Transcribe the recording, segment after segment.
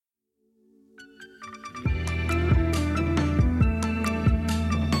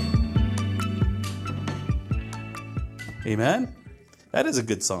Amen? That is a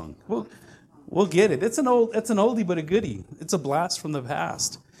good song. We'll get it. It's an oldie but a goodie. It's a blast from the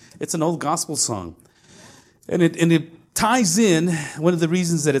past. It's an old gospel song. And it ties in, one of the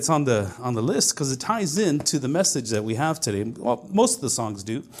reasons that it's on the list, because it ties in to the message that we have today. Well, most of the songs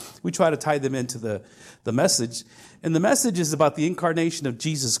do. We try to tie them into the message. And the message is about the incarnation of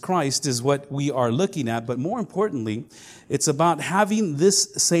Jesus Christ is what we are looking at. But more importantly, it's about having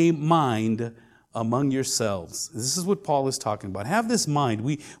this same mind among yourselves. This is what Paul is talking about. Have this mind.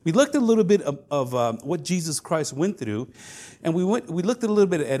 We looked a little bit of what Jesus Christ went through, and we looked a little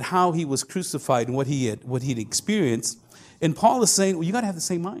bit at how he was crucified and what he'd experienced. And Paul is saying, well, you got to have the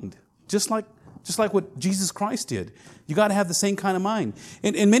same mind, just like what Jesus Christ did. You got to have the same kind of mind.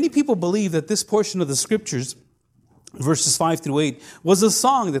 And many people believe that this portion of the scriptures, verses 5 through 8, was a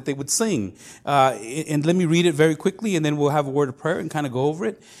song that they would sing. And let me read it very quickly, and then we'll have a word of prayer and kind of go over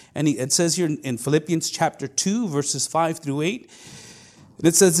it. And it says here in Philippians chapter 2, verses 5 through 8,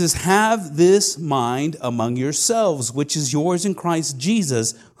 it says this: have this mind among yourselves, which is yours in Christ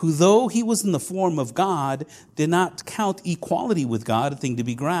Jesus, who though he was in the form of God, did not count equality with God a thing to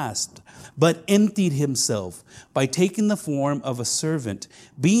be grasped, but emptied himself by taking the form of a servant,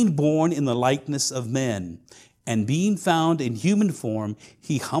 being born in the likeness of men. And being found in human form,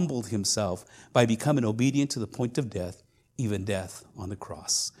 he humbled himself by becoming obedient to the point of death, even death on the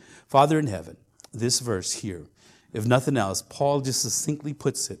cross. Father in heaven, this verse here, if nothing else, Paul just succinctly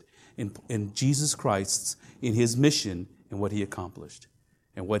puts it in Jesus Christ's, in his mission and what he accomplished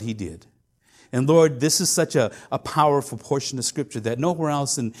and what he did. And Lord, this is such a powerful portion of Scripture that nowhere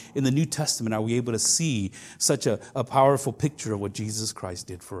else in the New Testament are we able to see such a powerful picture of what Jesus Christ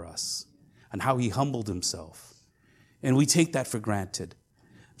did for us and how he humbled himself. And we take that for granted,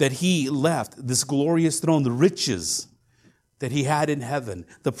 that he left this glorious throne, the riches that he had in heaven,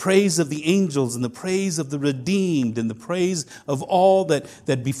 the praise of the angels and the praise of the redeemed and the praise of all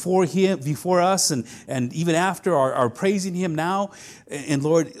that before us and even after are praising him now. And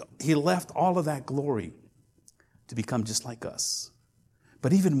Lord, he left all of that glory to become just like us,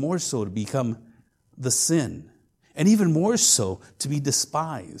 but even more so to become the sin, and even more so to be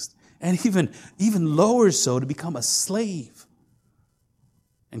despised, and even lower so to become a slave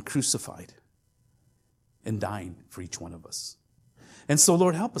and crucified and dying for each one of us. And so,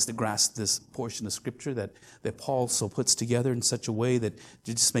 Lord, help us to grasp this portion of Scripture that Paul so puts together in such a way that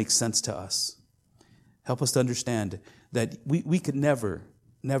it just makes sense to us. Help us to understand that we could never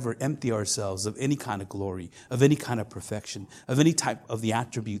empty ourselves of any kind of glory, of any kind of perfection, of any type of the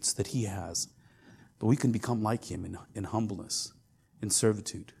attributes that he has. But we can become like him in humbleness, in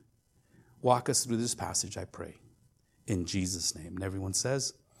servitude. Walk us through this passage, I pray, in Jesus' name. And everyone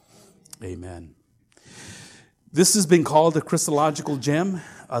says, amen. This has been called a Christological gem,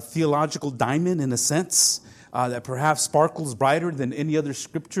 a theological diamond in a sense, that perhaps sparkles brighter than any other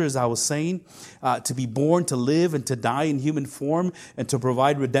scripture, as I was saying, to be born, to live, and to die in human form, and to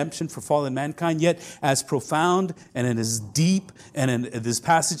provide redemption for fallen mankind, yet as profound and as deep, and this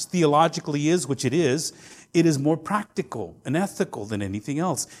passage theologically is, which it is more practical and ethical than anything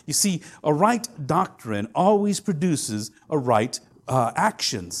else. You see, a right doctrine always produces a right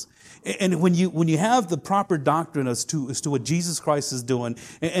actions. And when you have the proper doctrine as to what Jesus Christ is doing,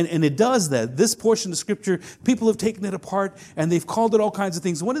 and it does that, this portion of Scripture, people have taken it apart and they've called it all kinds of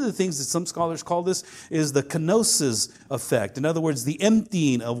things. One of the things that some scholars call this is the kenosis effect. In other words, the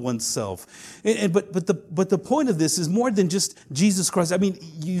emptying of oneself. But the point of this is more than just Jesus Christ. I mean,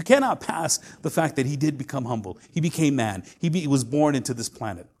 you cannot pass the fact that he did become humble. He became man. He was born into this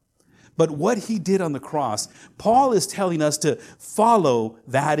planet. But what he did on the cross, Paul is telling us to follow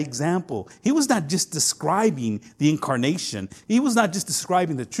that example. He was not just describing the incarnation. He was not just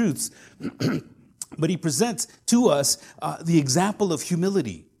describing the truths, but he presents to us the example of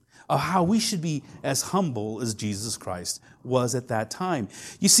humility, of how we should be as humble as Jesus Christ was at that time.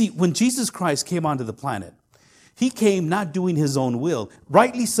 You see, when Jesus Christ came onto the planet, he came not doing his own will.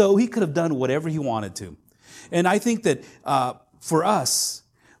 Rightly so, he could have done whatever he wanted to. And I think that for us,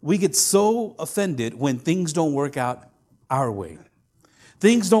 we get so offended when things don't work out our way.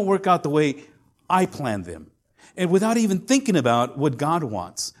 Things don't work out the way I planned them. And without even thinking about what God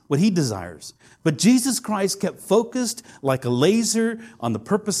wants, what he desires. But Jesus Christ kept focused like a laser on the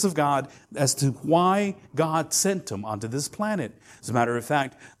purpose of God as to why God sent him onto this planet. As a matter of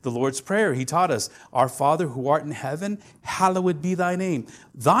fact, the Lord's Prayer, he taught us, Our Father who art in heaven, hallowed be thy name.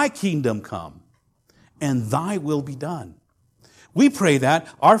 Thy kingdom come, and thy will be done. We pray that,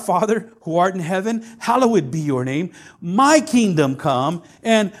 Our Father who art in heaven, hallowed be your name. My kingdom come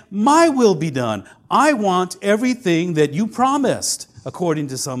and my will be done. I want everything that you promised, according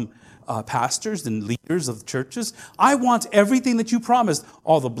to some pastors and leaders of churches. I want everything that you promised,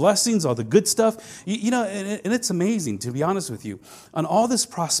 all the blessings, all the good stuff. And it's amazing, to be honest with you, on all this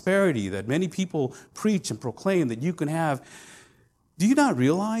prosperity that many people preach and proclaim that you can have. Do you not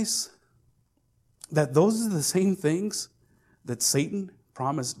realize that those are the same things that Satan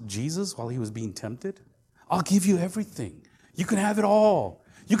promised Jesus while he was being tempted? I'll give you everything. You can have it all.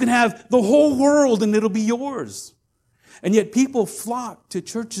 You can have the whole world and it'll be yours. And yet people flock to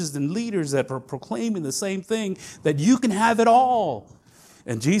churches and leaders that are proclaiming the same thing, that you can have it all.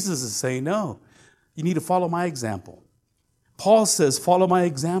 And Jesus is saying, no, you need to follow my example. Paul says, follow my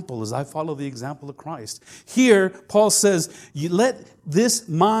example as I follow the example of Christ. Here, Paul says, you let this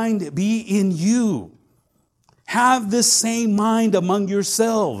mind be in you. Have this same mind among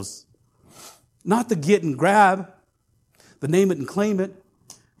yourselves. Not the get and grab, the name it and claim it.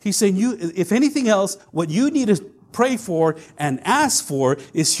 He's saying, if anything else, what you need to pray for and ask for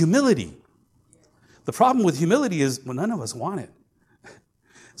is humility. The problem with humility is, well, none of us want it.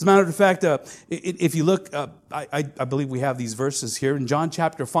 As a matter of fact, if you look, I believe we have these verses here in John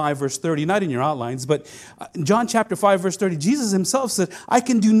chapter 5, verse 30, not in your outlines, but in John chapter 5, verse 30, Jesus himself said, I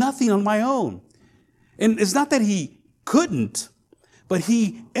can do nothing on my own. And it's not that he couldn't, but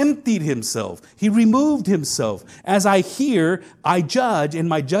he emptied himself. He removed himself. As I hear, I judge, and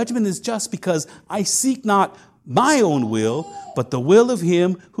my judgment is just because I seek not my own will, but the will of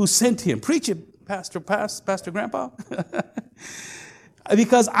him who sent him. Preach it, Pastor Grandpa.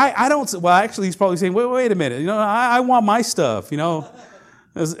 Because I don't, well, actually, he's probably saying, wait a minute. I want my stuff.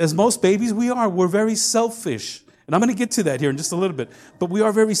 As most babies we're very selfish. And I'm going to get to that here in just a little bit. But we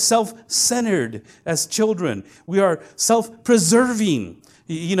are very self-centered as children. We are self-preserving.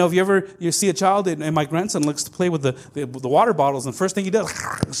 If you see a child, and my grandson likes to play with the water bottles, and the first thing he does,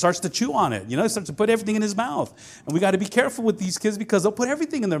 starts to chew on it. He starts to put everything in his mouth. And we got to be careful with these kids because they'll put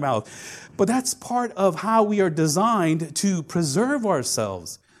everything in their mouth. But that's part of how we are designed to preserve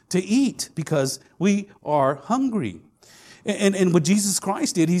ourselves, to eat, because we are hungry. And what Jesus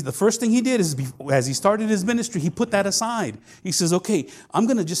Christ did, the first thing he did is, as he started his ministry, he put that aside. He says, okay, I'm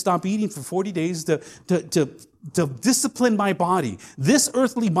going to just stop eating for 40 days to discipline my body. This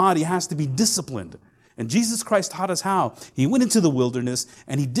earthly body has to be disciplined. And Jesus Christ taught us how. He went into the wilderness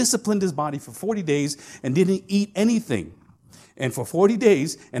and he disciplined his body for 40 days and didn't eat anything. And for 40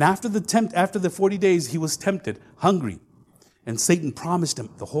 days, and after the 40 days, he was tempted, hungry. And Satan promised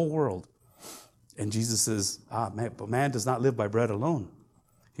him the whole world. And Jesus says, but man does not live by bread alone.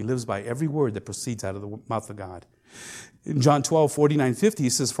 He lives by every word that proceeds out of the mouth of God. In John 12, 49, 50, he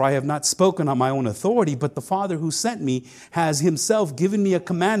says, for I have not spoken on my own authority, but the Father who sent me has himself given me a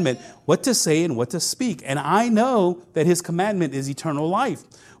commandment, what to say and what to speak. And I know that his commandment is eternal life.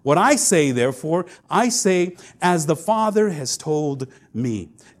 What I say, therefore, I say as the Father has told me.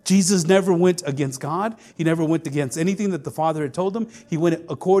 Jesus never went against God. He never went against anything that the Father had told him. He went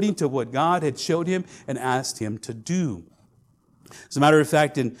according to what God had showed him and asked him to do. As a matter of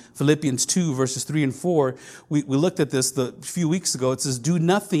fact, in Philippians 2, verses 3 and 4, we looked at this a few weeks ago. It says, do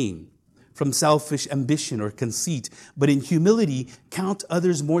nothing from selfish ambition or conceit, but in humility count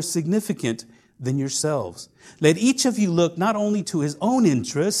others more significant than yourselves. Let each of you look not only to his own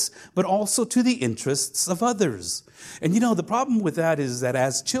interests, but also to the interests of others. And the problem with that is that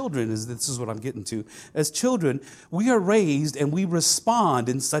as children, this is what I'm getting to, as children, we are raised and we respond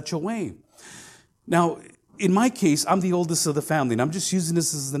in such a way. Now, in my case, I'm the oldest of the family, and I'm just using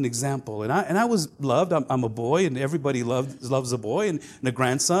this as an example. And I was loved. I'm a boy, and everybody loves a boy, and a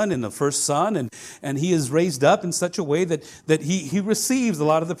grandson, and a first son, and he is raised up in such a way that he receives a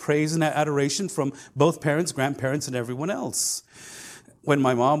lot of the praise and adoration from both parents, grandparents, and everyone else. When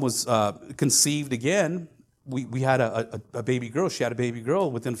my mom was conceived again, we had a baby girl. She had a baby girl.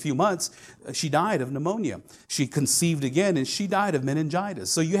 Within a few months, she died of pneumonia. She conceived again, and she died of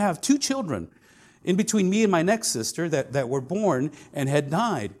meningitis. So you have two children in between me and my next sister that were born and had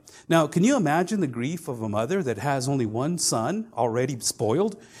died. Now, can you imagine the grief of a mother that has only one son, already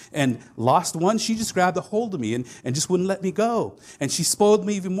spoiled, and lost one? She just grabbed a hold of me and just wouldn't let me go. And she spoiled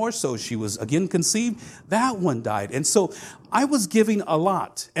me even more so. She was again conceived. That one died. And so I was giving a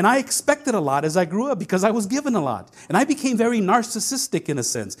lot. And I expected a lot as I grew up because I was given a lot. And I became very narcissistic in a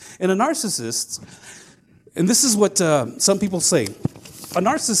sense. And a narcissist, and this is what some people say, a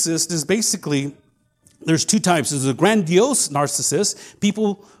narcissist is basically, there's two types. There's a grandiose narcissist.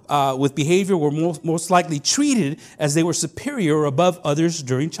 People with behavior were most likely treated as they were superior or above others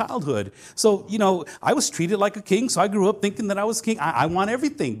during childhood. So, I was treated like a king, so I grew up thinking that I was king. I want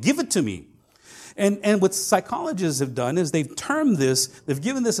everything. Give it to me. And what psychologists have done is they've given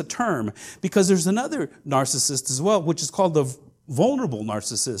this a term, because there's another narcissist as well, which is called the vulnerable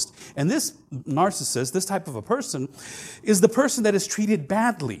narcissist. And this narcissist, this type of a person, is the person that is treated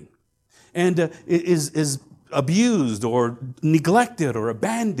badly and is abused or neglected or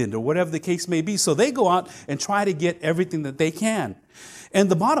abandoned or whatever the case may be. So they go out and try to get everything that they can. And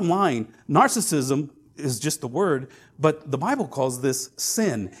the bottom line, narcissism is just the word, but the Bible calls this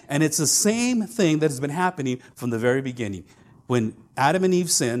sin. And it's the same thing that has been happening from the very beginning. When Adam and Eve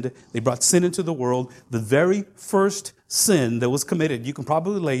sinned, they brought sin into the world. The very first sin that was committed, you can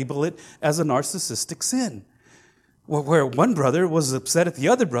probably label it as a narcissistic sin. Where one brother was upset at the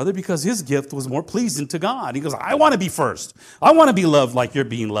other brother because his gift was more pleasing to God. He goes, I want to be first. I want to be loved like you're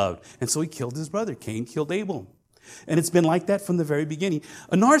being loved. And so he killed his brother. Cain killed Abel. And it's been like that from the very beginning.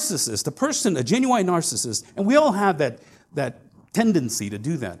 A narcissist, a person, a genuine narcissist, and we all have that tendency to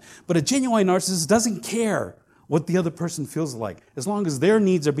do that. But a genuine narcissist doesn't care what the other person feels like, as long as their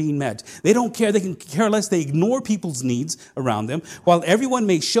needs are being met. They don't care. They can care less. They ignore people's needs around them. While everyone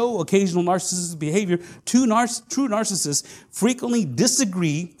may show occasional narcissistic behavior, true narcissists frequently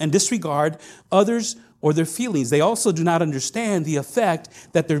disagree and disregard others or their feelings. They also do not understand the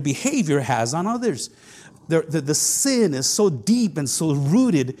effect that their behavior has on others. The sin is so deep and so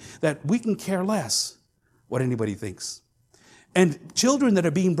rooted that we can care less what anybody thinks. And children that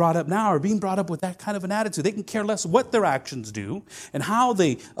are being brought up now are being brought up with that kind of an attitude. They can care less what their actions do and how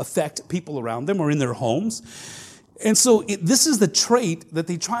they affect people around them or in their homes. And so this is the trait that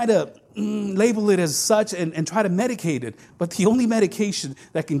they try to label it as such and try to medicate it. But the only medication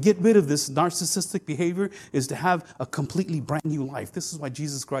that can get rid of this narcissistic behavior is to have a completely brand new life. This is why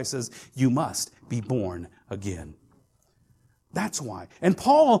Jesus Christ says, you must be born again. That's why. And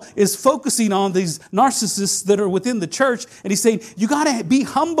Paul is focusing on these narcissists that are within the church, and he's saying, you got to be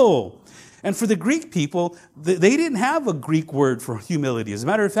humble. And for the Greek people, they didn't have a Greek word for humility. As a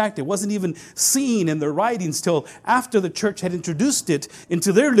matter of fact, it wasn't even seen in their writings till after the church had introduced it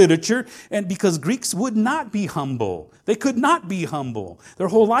into their literature, and because Greeks would not be humble. They could not be humble. Their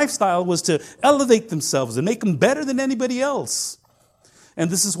whole lifestyle was to elevate themselves and make them better than anybody else. And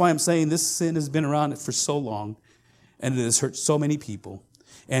this is why I'm saying this sin has been around for so long. And it has hurt so many people.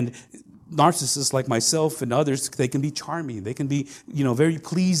 And narcissists like myself and others, they can be charming. They can be, very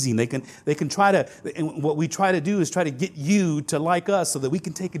pleasing. They can try to, and what we try to do is try to get you to like us so that we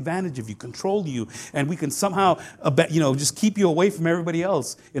can take advantage of you, control you, and we can somehow, just keep you away from everybody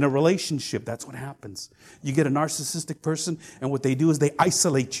else in a relationship. That's what happens. You get a narcissistic person, and what they do is they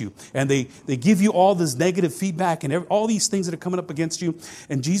isolate you, and they give you all this negative feedback and all these things that are coming up against you.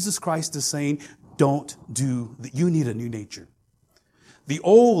 And Jesus Christ is saying, don't do that. You need a new nature. The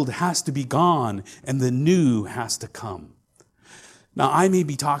old has to be gone and the new has to come. Now, I may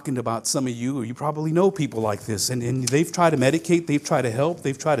be talking about some of you, or you probably know people like this, and they've tried to medicate, they've tried to help,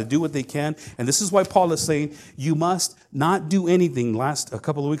 they've tried to do what they can. And this is why Paul is saying, you must not do anything, a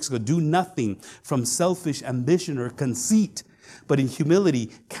couple of weeks ago, do nothing from selfish ambition or conceit, but in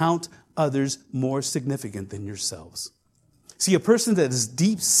humility count others more significant than yourselves. See, a person that is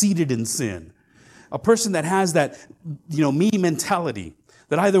deep-seated in sin, a person that has that, me mentality,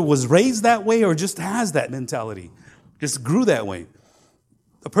 that either was raised that way or just has that mentality, just grew that way.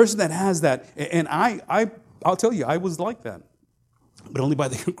 A person that has that, and I'll tell you, I was like that, but only by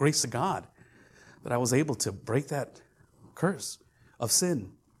the grace of God that I was able to break that curse of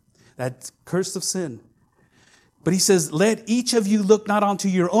sin, that curse of sin. But he says, let each of you look not onto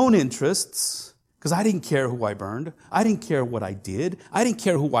your own interests, because I didn't care who I burned. I didn't care what I did. I didn't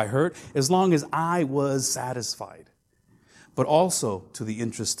care who I hurt, as long as I was satisfied. But also to the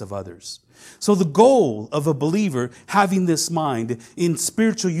interest of others. So the goal of a believer having this mind in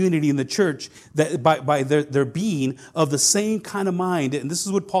spiritual unity in the church, that by their being of the same kind of mind, and this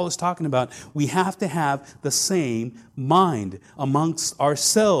is what Paul is talking about, we have to have the same mind amongst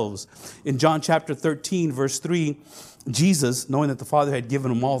ourselves. In John chapter 13, verse 3, Jesus, knowing that the Father had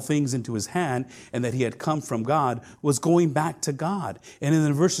given him all things into his hand and that he had come from God, was going back to God. And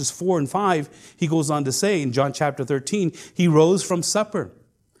in verses 4 and 5, he goes on to say in John chapter 13, he rose from supper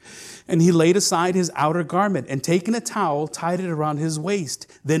and he laid aside his outer garment and taking a towel, tied it around his waist,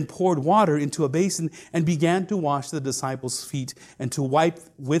 then poured water into a basin and began to wash the disciples' feet and to wipe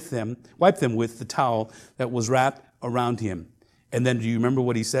them with the towel that was wrapped around him. And then do you remember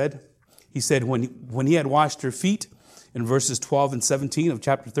what he said? He said when he had washed their feet, in verses 12 and 17 of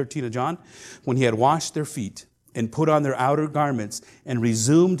chapter 13 of John, when he had washed their feet and put on their outer garments and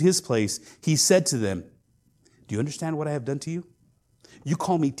resumed his place, he said to them, do you understand what I have done to you? You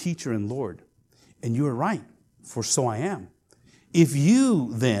call me teacher and Lord, and you are right, for so I am. If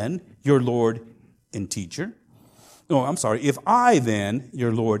you then, your Lord and teacher, if I then,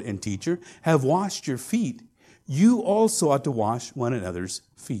 your Lord and teacher, have washed your feet, you also ought to wash one another's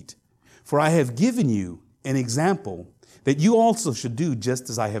feet. For I have given you an example that you also should do just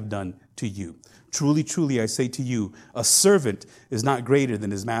as I have done to you. Truly, truly, I say to you, a servant is not greater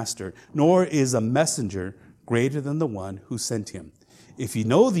than his master, nor is a messenger greater than the one who sent him. If you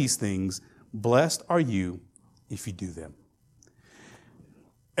know these things, blessed are you if you do them.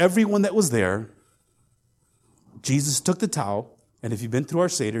 Everyone that was there, Jesus took the towel, and if you've been through our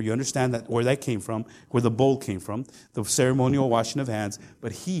Seder, you understand that where that came from, where the bowl came from, the ceremonial washing of hands,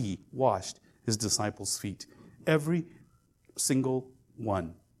 but he washed his disciples' feet. Every single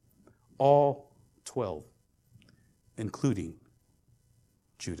one. All 12, including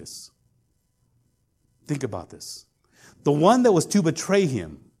Judas. Think about this. The one that was to betray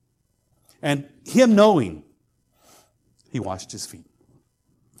him, and him knowing, he washed his feet.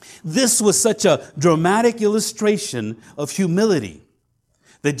 This was such a dramatic illustration of humility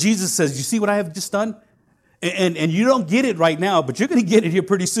that Jesus says, you see what I have just done? And you don't get it right now, but you're going to get it here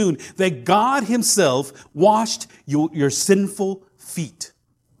pretty soon, that God himself washed your sinful feet.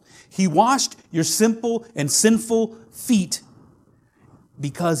 He washed your simple and sinful feet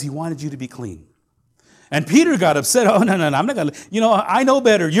because he wanted you to be clean. And Peter got upset. Oh, no, I'm not going to, I know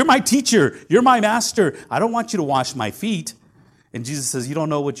better. You're my teacher. You're my master. I don't want you to wash my feet. And Jesus says, you don't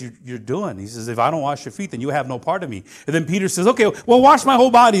know what you're doing. He says, if I don't wash your feet, then you have no part of me. And then Peter says, okay, well, wash my whole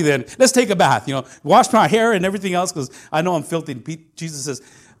body then. Let's take a bath. Wash my hair and everything else because I know I'm filthy. And Jesus says,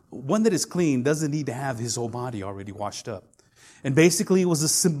 one that is clean doesn't need to have his whole body already washed up. And basically, it was a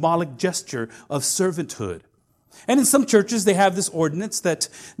symbolic gesture of servanthood. And in some churches, they have this ordinance that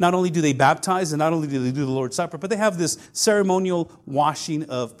not only do they baptize and not only do they do the Lord's Supper, but they have this ceremonial washing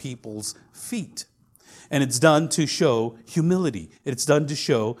of people's feet. And it's done to show humility. It's done to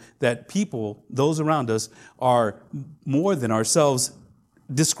show that people, those around us, are more than ourselves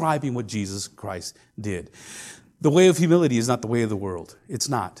describing what Jesus Christ did. The way of humility is not the way of the world. It's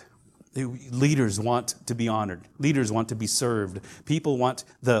not. Leaders want to be honored. Leaders want to be served. People want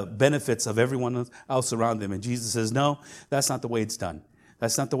the benefits of everyone else around them. And Jesus says, no, that's not the way it's done.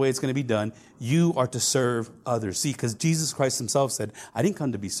 That's not the way it's going to be done. You are to serve others. See, because Jesus Christ himself said, I didn't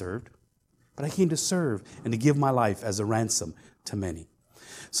come to be served, but I came to serve and to give my life as a ransom to many.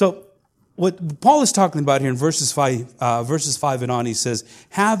 So what Paul is talking about here in verses 5 and on, he says,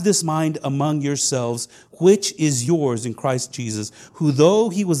 have this mind among yourselves, which is yours in Christ Jesus, who though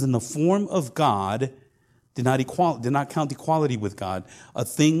he was in the form of God, did not count equality with God a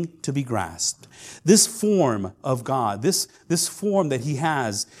thing to be grasped. This form of God, this form that he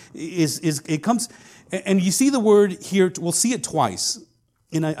has, it comes, and you see the word here, we'll see it twice.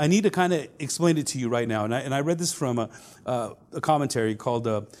 And I need to kind of explain it to you right now. And I read this from a commentary called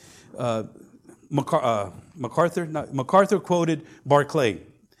MacArthur quoted Barclay.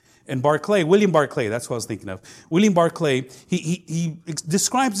 And William Barclay, that's what I was thinking of. William Barclay, he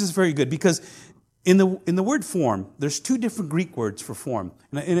describes this very good because in the word form, there's two different Greek words for form.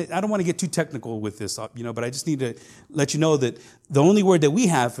 And I don't want to get too technical with this, but I just need to let you know that the only word that we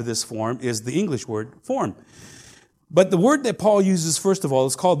have for this form is the English word form. But the word that Paul uses, first of all,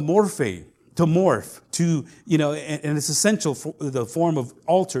 is called morphe, to morph, and it's essential for the form of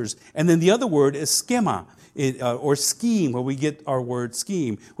altars. And then the other word is schema, or scheme, where we get our word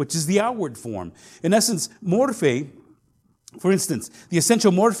scheme, which is the outward form. In essence, morphe, for instance, the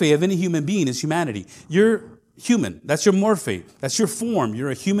essential morphe of any human being is humanity. You're human. That's your morphe. That's your form.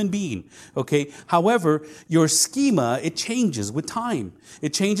 You're a human being. Okay. However, your schema, it changes with time.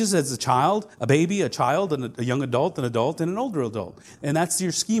 It changes as a child, a baby, a child, and a young adult, an adult, and an older adult. And that's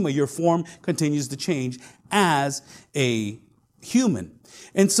your schema. Your form continues to change as a human.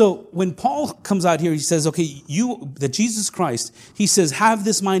 And so when Paul comes out here, he says, okay, that Jesus Christ, he says, have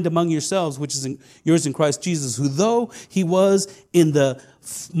this mind among yourselves, which is yours in Christ Jesus, who though he was in the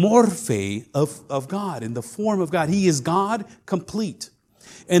morphe of God, in the form of God, he is God complete.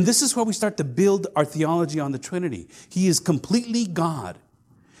 And this is where we start to build our theology on the Trinity. He is completely God.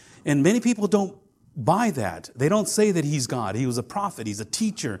 And many people don't buy that. They don't say that he's God. He was a prophet. He's a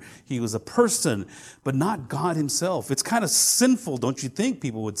teacher. He was a person, but not God himself. It's kind of sinful, don't you think,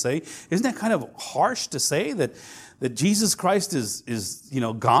 people would say? Isn't that kind of harsh to say that Jesus Christ is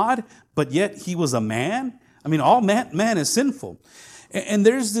God, but yet he was a man? I mean, all man is sinful. And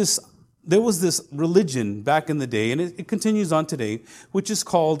there was this religion back in the day, and it continues on today, which is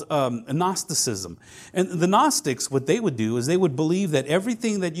called Gnosticism. And the Gnostics, what they would do is they would believe that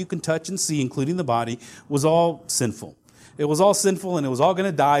everything that you can touch and see, including the body, was all sinful. It was all sinful, and it was all going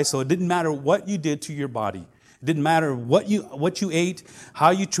to die, so it didn't matter what you did to your body. It didn't matter what you ate, how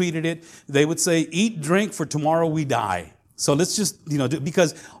you treated it. They would say, eat, drink, for tomorrow we die. So let's just,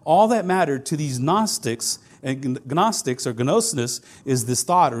 because all that mattered to these Gnostics And Gnostics or gnosis is this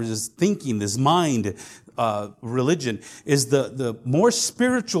thought or this thinking, this mind, religion, is the more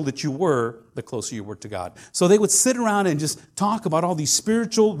spiritual that you were, the closer you were to God. So they would sit around and just talk about all these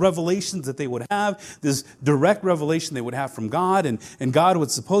spiritual revelations that they would have, this direct revelation they would have from God, and God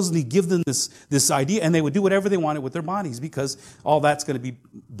would supposedly give them this idea, and they would do whatever they wanted with their bodies because all that's going to be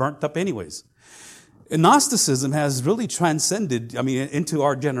burnt up anyways. And Gnosticism has really transcended, into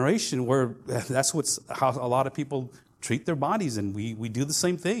our generation where that's how a lot of people treat their bodies, and we do the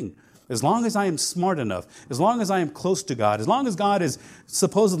same thing. As long as I am smart enough, as long as I am close to God, as long as God is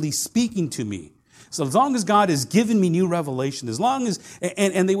supposedly speaking to me, so as long as God is giving me new revelation, as long as,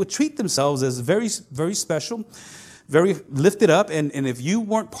 and they would treat themselves as very, very special, very lifted up, and if you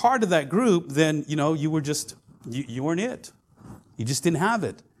weren't part of that group, then, you were just, you weren't it. You just didn't have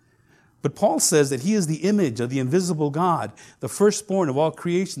it. But Paul says that he is the image of the invisible God, the firstborn of all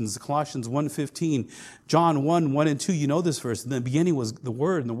creations, Colossians 1:15, John 1 and 2, you know this verse. In the beginning was the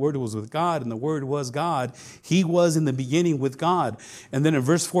Word, and the Word was with God, and the Word was God. He was in the beginning with God. And then in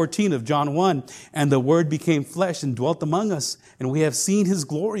verse 14 of John 1, and the Word became flesh and dwelt among us, and we have seen His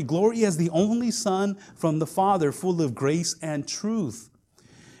glory, glory as the only Son from the Father, full of grace and truth.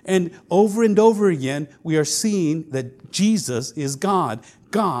 And over again, we are seeing that Jesus is God.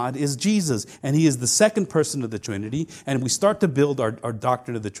 God is Jesus, and He is the second person of the Trinity, and we start to build our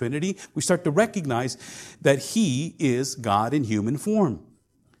doctrine of the Trinity. We start to recognize that He is God in human form.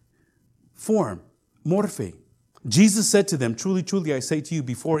 Form, morphe. Jesus said to them, truly, truly, I say to you,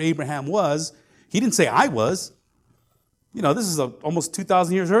 before Abraham was, He didn't say I was. This is almost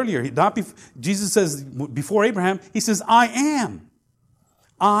 2,000 years earlier. Jesus says, before Abraham, He says, I am.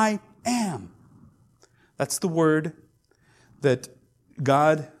 I am. That's the word that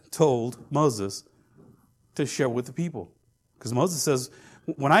God told Moses to share with the people. Because Moses says,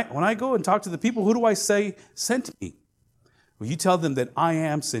 when I go and talk to the people, who do I say sent me? Well, you tell them that I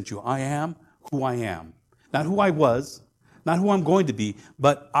am sent you. I am who I am. Not who I was, not who I'm going to be,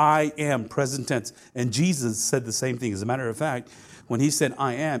 but I am, present tense. And Jesus said the same thing. As a matter of fact, when He said,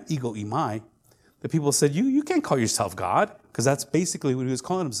 I am, ego eimi, the people said, you can't call yourself God, because that's basically what He was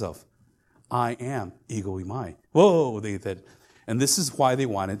calling Himself. I am, ego eimi. Whoa, they said. And this is why they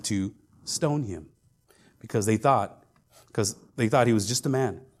wanted to stone Him, because they thought He was just a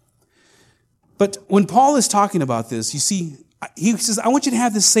man. But when Paul is talking about this, you see, he says, I want you to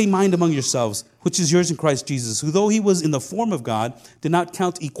have this same mind among yourselves, which is yours in Christ Jesus, who though He was in the form of God, did not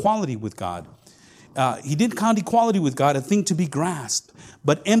count equality with God. He didn't count equality with God a thing to be grasped,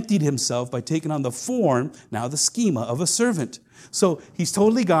 but emptied Himself by taking on the form, now the schema, of a servant. So He's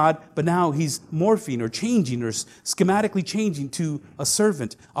totally God, but now He's morphing or changing or schematically changing to a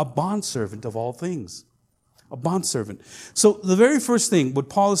servant, a bondservant of all things. A bondservant. So the very first thing, what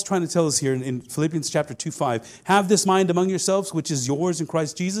Paul is trying to tell us here in Philippians chapter 2:5, have this mind among yourselves, which is yours in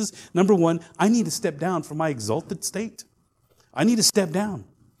Christ Jesus. Number one, I need to step down from my exalted state. I need to step down.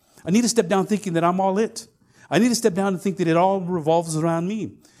 I need to step down thinking that I'm all it. I need to step down and think that it all revolves around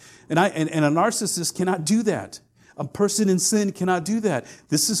me. And a narcissist cannot do that. A person in sin cannot do that.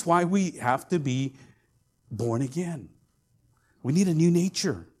 This is why we have to be born again. We need a new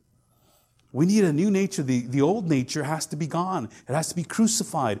nature. We need a new nature. The old nature has to be gone. It has to be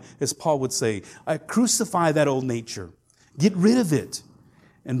crucified, as Paul would say. I crucify that old nature. Get rid of it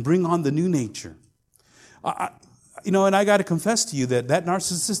and bring on the new nature. And I got to confess to you that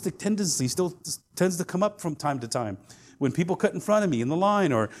narcissistic tendency still tends to come up from time to time. When people cut in front of me in the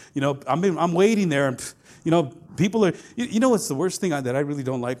line, or, I'm waiting there, and, people are, what's the worst thing that I really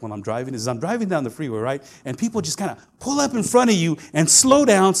don't like when I'm driving is I'm driving down the freeway, right? And people just kind of pull up in front of you and slow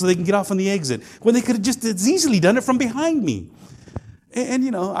down so they can get off on the exit, when they could have just as easily done it from behind me.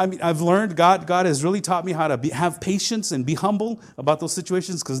 And I've learned, God has really taught me how to have patience and be humble about those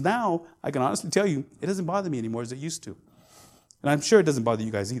situations, because now I can honestly tell you, it doesn't bother me anymore as it used to. And I'm sure it doesn't bother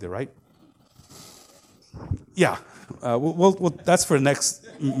you guys either, right? Yeah. Well, that's for the next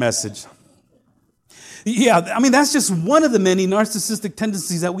message. Yeah, that's just one of the many narcissistic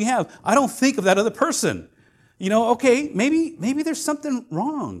tendencies that we have. I don't think of that other person. Okay, maybe there's something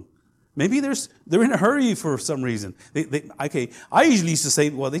wrong. Maybe they're in a hurry for some reason. I usually used to say,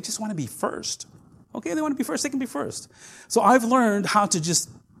 well, they just want to be first. Okay, they want to be first, they can be first. So I've learned how to just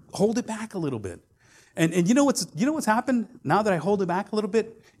hold it back a little bit. And you know what's happened now that I hold it back a little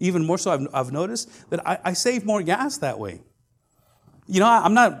bit? Even more so, I've noticed that I save more gas that way.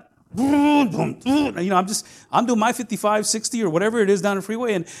 I'm not, I'm doing my 55, 60 or whatever it is down the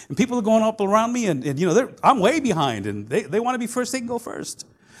freeway, and people are going up around me, and I'm way behind, and they want to be first, they can go first.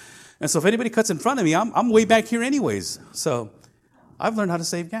 And so if anybody cuts in front of me, I'm way back here anyways. So I've learned how to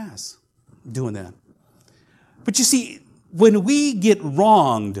save gas doing that. But you see, when we get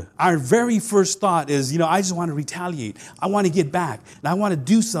wronged, our very first thought is, I just want to retaliate. I want to get back, and I want to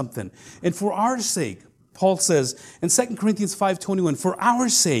do something. And for our sake, Paul says in 2 Corinthians 5:21, for our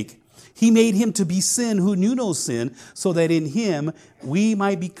sake, he made him to be sin who knew no sin, so that in him we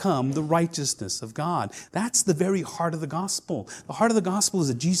might become the righteousness of God. That's the very heart of the gospel. The heart of the gospel is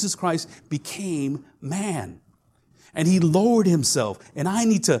that Jesus Christ became man. And he lowered himself. And I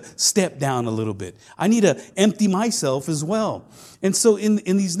need to step down a little bit. I need to empty myself as well. And so in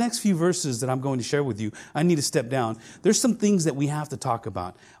these next few verses that I'm going to share with you, I need to step down. There's some things that we have to talk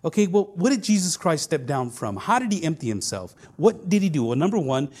about. Okay, well, what did Jesus Christ step down from? How did he empty himself? What did he do? Well, number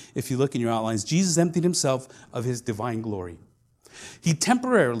one, if you look in your outlines, Jesus emptied himself of his divine glory. He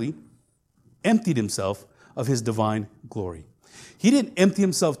temporarily emptied himself of his divine glory. He didn't empty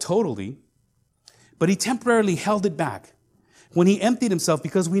himself totally, but he temporarily held it back when he emptied himself,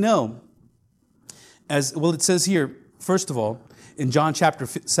 because we know, as well, it says here, first of all, in John chapter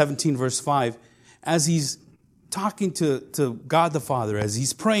 17, verse 5, as he's talking to God the Father, as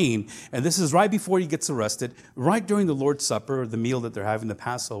he's praying, and this is right before he gets arrested, right during the Lord's Supper, or the meal that they're having, the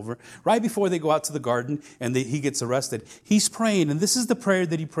Passover, right before they go out to the garden and he gets arrested, he's praying, and this is the prayer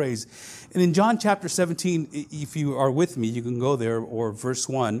that he prays. And in John chapter 17, if you are with me, you can go there, or verse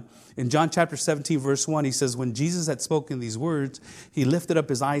 1. In John chapter 17, verse 1, he says, when Jesus had spoken these words, he lifted up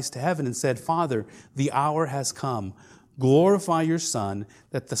his eyes to heaven and said, Father, the hour has come. Glorify your Son,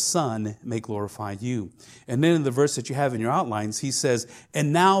 that the Son may glorify you. And then in the verse that you have in your outlines, he says,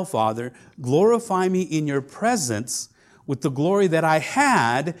 and now, Father, glorify me in your presence with the glory that I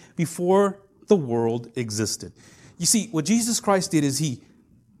had before the world existed. You see, what Jesus Christ did is he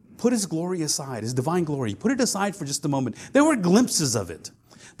put his glory aside, his divine glory. He put it aside for just a moment. There were glimpses of it.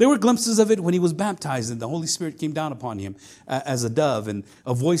 There were glimpses of it when he was baptized and the Holy Spirit came down upon him as a dove, and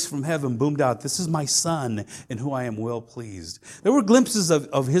a voice from heaven boomed out, this is my Son in whom I am well pleased. There were glimpses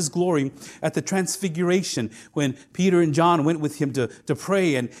of his glory at the transfiguration when Peter and John went with him to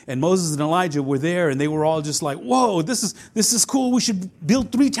pray, and Moses and Elijah were there, and they were all just like, whoa, this is cool. We should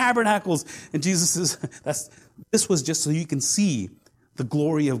build 3 tabernacles. And Jesus says, this was just so you can see the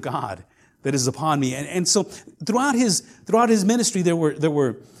glory of God that is upon me. And so throughout his ministry, there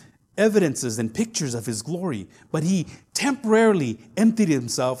were evidences and pictures of his glory, but he temporarily emptied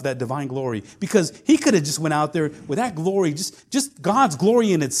himself of that divine glory, because he could have just went out there with that glory, just God's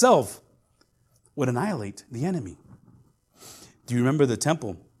glory in itself would annihilate the enemy. Do you remember the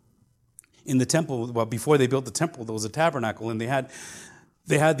temple? In the temple, well, before they built the temple, there was a tabernacle, and they had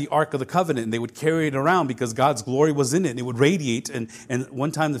the Ark of the Covenant, and they would carry it around because God's glory was in it, and it would radiate. And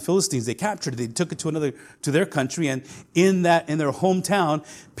one time the Philistines, they captured it, they took it to their country, and in their hometown,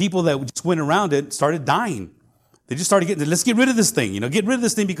 people that just went around it started dying. They just started let's get rid of this thing, get rid of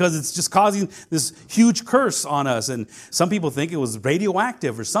this thing because it's just causing this huge curse on us. And some people think it was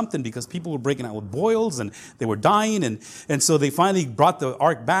radioactive or something because people were breaking out with boils and they were dying. And so they finally brought the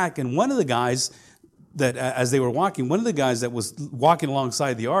Ark back, and one of the guys that as they were walking, one of the guys that was walking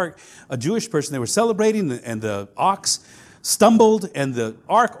alongside the ark, a Jewish person, they were celebrating, and the ox stumbled and the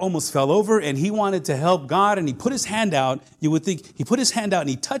ark almost fell over, and he wanted to help God, and he put his hand out. You would think he put his hand out and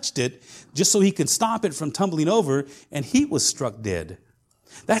he touched it just so he could stop it from tumbling over, and he was struck dead.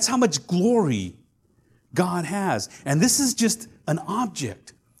 That's how much glory God has. And this is just an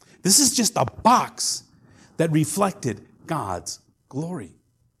object. This is just a box that reflected God's glory.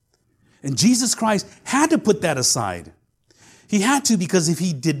 And Jesus Christ had to put that aside. He had to, because if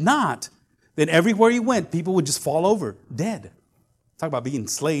he did not, then everywhere he went, people would just fall over dead. Talk about being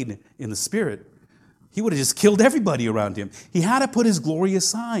slain in the spirit. He would have just killed everybody around him. He had to put his glory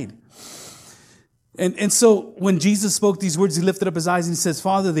aside. And so when Jesus spoke these words, he lifted up his eyes and he says,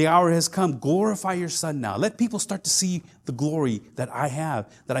 Father, the hour has come. Glorify your Son now. Let people start to see the glory that I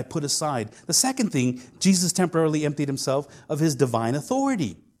have, that I put aside. The second thing, Jesus temporarily emptied himself of his divine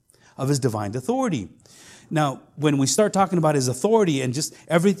authority. Now, when we start talking about his authority and just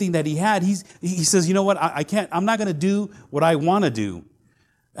everything that he had, he says, you know what, I'm not going to do what I want to do.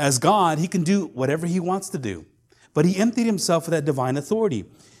 As God, he can do whatever he wants to do. But he emptied himself of that divine authority.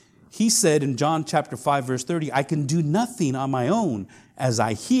 He said in John chapter 5, verse 30, I can do nothing on my own. As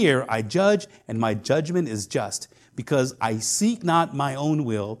I hear, I judge, and my judgment is just, because I seek not my own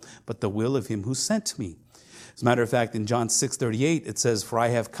will, but the will of him who sent me. As a matter of fact, in John 6:38, it says, for I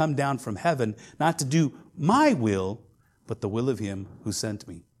have come down from heaven, not to do my will, but the will of him who sent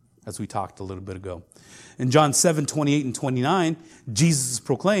me, as we talked a little bit ago. In John 7:28 and 29, Jesus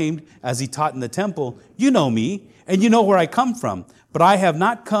proclaimed, as he taught in the temple, you know me, and you know where I come from, but I have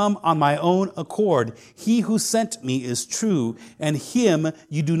not come on my own accord. He who sent me is true, and him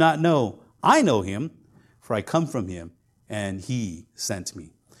you do not know. I know him, for I come from him, and he sent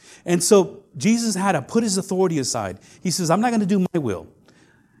me. And so Jesus had to put his authority aside. He says, I'm not going to do my will.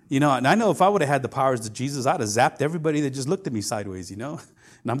 And I know if I would have had the powers of Jesus, I'd have zapped everybody that just looked at me sideways, And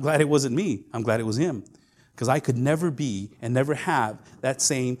I'm glad it wasn't me. I'm glad it was him. Because I could never be and never have that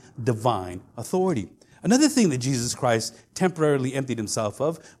same divine authority. Another thing that Jesus Christ temporarily emptied himself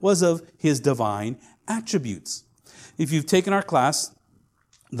of was of his divine attributes. If you've taken our class,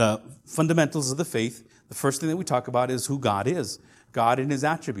 the fundamentals of the faith, the first thing that we talk about is who God is. God and his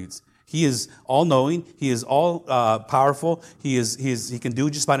attributes. He is all-knowing. He is all-powerful. He can do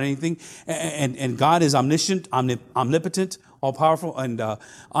just about anything. And God is omniscient, omnipotent, all-powerful, and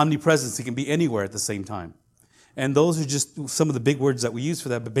omnipresence. He can be anywhere at the same time. And those are just some of the big words that we use for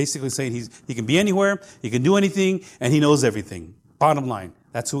that, but basically saying he can be anywhere, he can do anything, and he knows everything. Bottom line,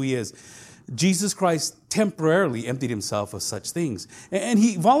 that's who he is. Jesus Christ temporarily emptied himself of such things. And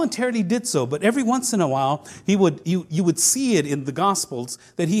he voluntarily did so, but every once in a while, you would see it in the Gospels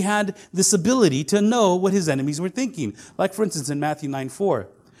that he had this ability to know what his enemies were thinking. Like, for instance, in Matthew 9:4,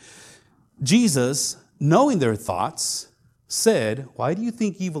 Jesus, knowing their thoughts, said, "Why do you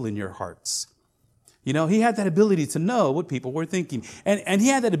think evil in your hearts?" He had that ability to know what people were thinking. And he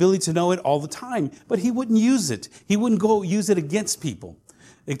had that ability to know it all the time, but he wouldn't use it. He wouldn't go use it against people,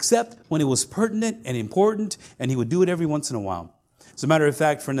 except when it was pertinent and important, and he would do it every once in a while. As a matter of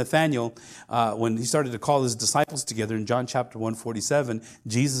fact, for Nathanael, when he started to call his disciples together in John chapter 1:47,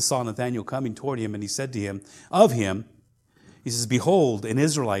 Jesus saw Nathanael coming toward him, and he said to him, he says, "Behold, an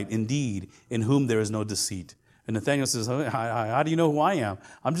Israelite indeed, in whom there is no deceit." And Nathanael says, how do you know who I am?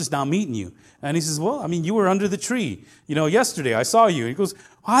 I'm just now meeting you. And he says, well, you were under the tree. Yesterday I saw you. He goes,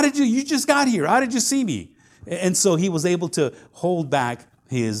 you just got here. How did you see me? And so he was able to hold back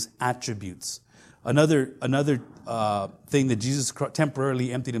his attributes. Another thing that Jesus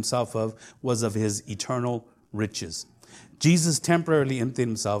temporarily emptied himself of was of his eternal riches. Jesus temporarily emptied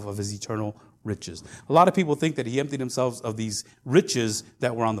himself of his eternal riches. A lot of people think that he emptied himself of these riches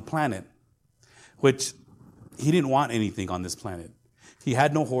that were on the planet, which he didn't want anything on this planet. He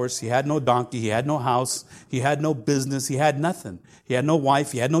had no horse, he had no donkey, he had no house, he had no business, he had nothing. He had no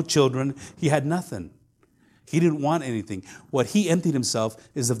wife, he had no children, he had nothing. He didn't want anything. What he emptied himself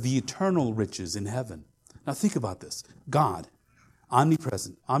is of the eternal riches in heaven. Now think about this. God,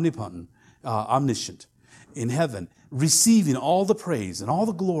 omnipresent, omnipotent, omniscient, in heaven, receiving all the praise and all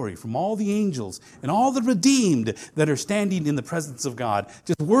the glory from all the angels and all the redeemed that are standing in the presence of God,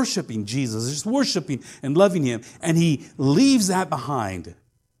 just worshiping Jesus, just worshiping and loving him. And he leaves that behind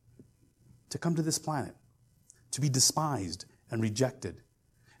to come to this planet, to be despised and rejected,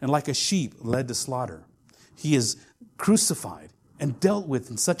 and like a sheep led to slaughter. He is crucified and dealt with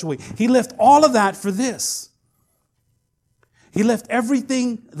in such a way. He left all of that for this. He left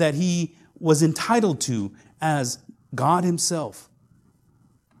everything that he was entitled to as God himself.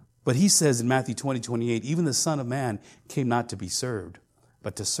 But he says in Matthew 20:28, even the Son of Man came not to be served,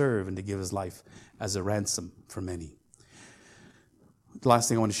 but to serve and to give his life as a ransom for many. The last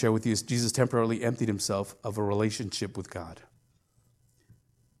thing I want to share with you is Jesus temporarily emptied himself of a relationship with God.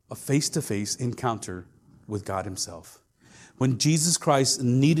 A face-to-face encounter with God himself. When Jesus Christ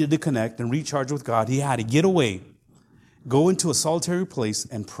needed to connect and recharge with God, he had to get away, go into a solitary place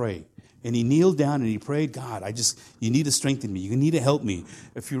and pray. And he kneeled down and he prayed, God, you need to strengthen me. You need to help me.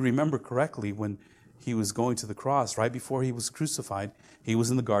 If you remember correctly, when he was going to the cross, right before he was crucified, he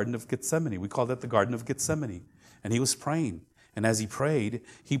was in the Garden of Gethsemane. We call that the Garden of Gethsemane. And he was praying. And as he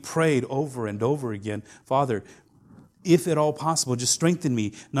prayed over and over again, Father, if at all possible, just strengthen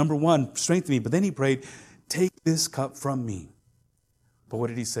me. Number one, strengthen me. But then he prayed, take this cup from me. But what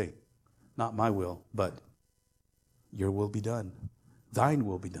did he say? Not my will, but your will be done. Thine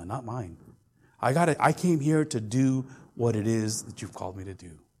will be done, not mine. I came here to do what it is that you've called me to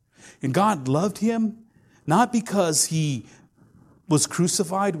do. And God loved him, not because he was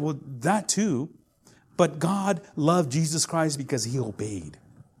crucified, well, that too, but God loved Jesus Christ because he obeyed.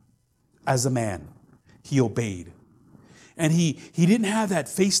 As a man, he obeyed. And he didn't have that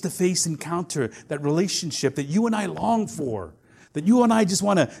face-to-face encounter, that relationship that you and I long for, that you and I just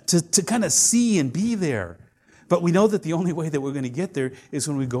want to kind of see and be there. But we know that the only way that we're going to get there is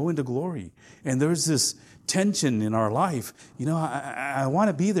when we go into glory. And there's this tension in our life. I want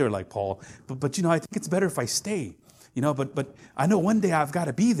to be there like Paul, but I think it's better if I stay. But I know one day I've got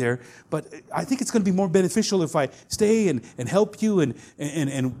to be there, but I think it's going to be more beneficial if I stay and help you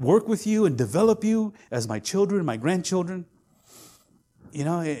and work with you and develop you as my children, my grandchildren.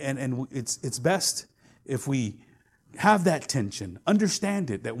 And it's best if we have that tension. Understand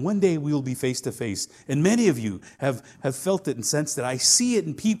it, that one day we will be face to face. And many of you have felt it and sensed it. I see it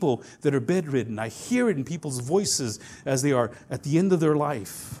in people that are bedridden. I hear it in people's voices as they are at the end of their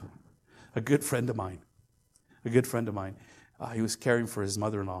life. A good friend of mine, he was caring for his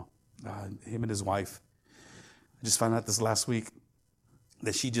mother-in-law, him and his wife. I just found out this last week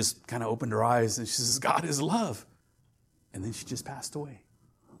that she just kind of opened her eyes and she says, God is love. And then she just passed away.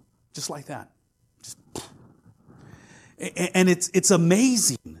 Just like that. And it's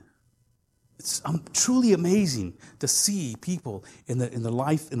amazing. It's truly amazing to see people in the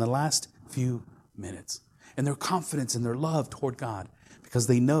life in the last few minutes, and their confidence and their love toward God, because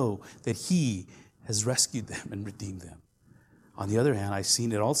they know that He has rescued them and redeemed them. On the other hand, I've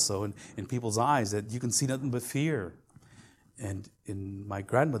seen it also in people's eyes that you can see nothing but fear. And in my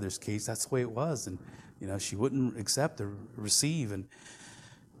grandmother's case, that's the way it was, and she wouldn't accept or receive, and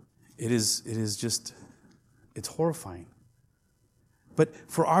it is just. It's horrifying. But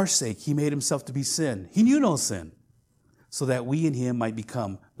for our sake, He made Himself to be sin. He knew no sin, so that we in Him might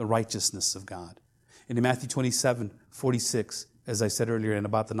become the righteousness of God. And in Matthew 27:46, as I said earlier, in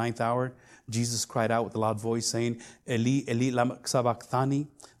about the 9th hour, Jesus cried out with a loud voice, saying, Eli, Eli, lama sabachthani,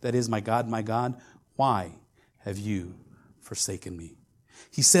 that is, my God, why have you forsaken me?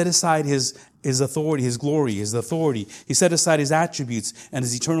 He set aside his authority, His glory, His authority. He set aside His attributes and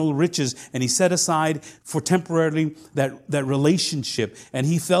His eternal riches, and He set aside for temporarily that relationship. And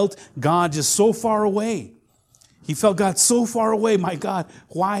He felt God just so far away. He felt God so far away. My God,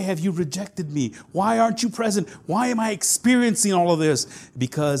 why have you rejected me? Why aren't you present? Why am I experiencing all of this?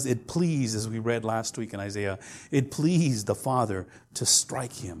 Because it pleased, as we read last week in Isaiah, it pleased the Father to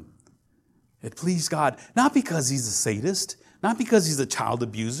strike Him. It pleased God, not because He's a sadist, not because He's a child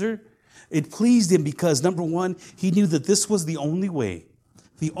abuser. It pleased Him because, number one, He knew that this was the only way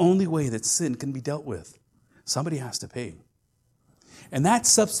that sin can be dealt with. Somebody has to pay. And that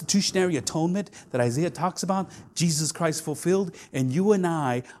substitutionary atonement that Isaiah talks about, Jesus Christ fulfilled, and you and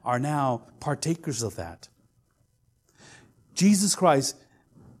I are now partakers of that. Jesus Christ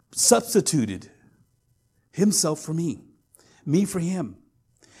substituted Himself for me for Him.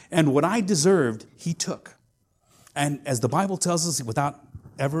 And what I deserved, He took. And as the Bible tells us, without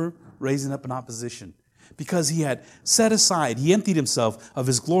ever raising up an opposition, because He had set aside, He emptied Himself of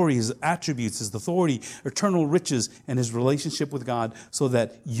His glory, His attributes, His authority, eternal riches, and His relationship with God, so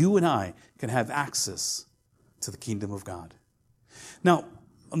that you and I can have access to the kingdom of God. Now,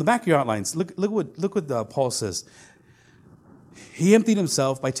 on the back of your outlines, look what Paul says. He emptied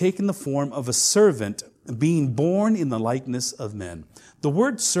Himself by taking the form of a servant, being born in the likeness of men. The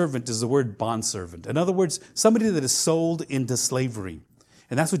word servant is the word bondservant. In other words, somebody that is sold into slavery.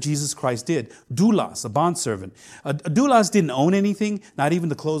 And that's what Jesus Christ did. Doulos, a bondservant. A doulos didn't own anything, not even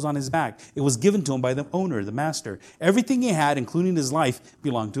the clothes on his back. It was given to him by the owner, the master. Everything he had, including his life,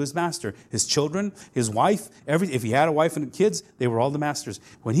 belonged to his master. His children, his wife, if he had a wife and kids, they were all the master's.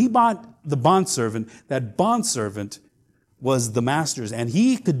 When he bought the bondservant, that bondservant was the master's, and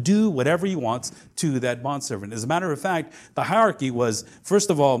he could do whatever he wants to that bondservant. As a matter of fact, the hierarchy was,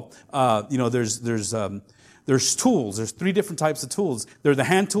 first of all, there's tools. There's 3 different types of tools. There are the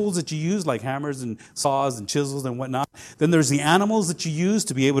hand tools that you use, like hammers and saws and chisels and whatnot. Then there's the animals that you use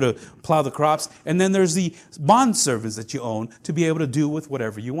to be able to plow the crops. And then there's the bondservants that you own to be able to do with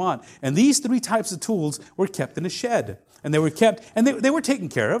whatever you want. And these 3 types of tools were kept in a shed. And they were kept, and they were taken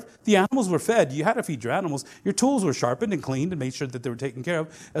care of. The animals were fed. You had to feed your animals. Your tools were sharpened and cleaned and made sure that they were taken care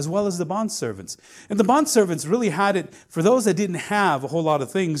of, as well as the bondservants. And the bondservants really had it, for those that didn't have a whole lot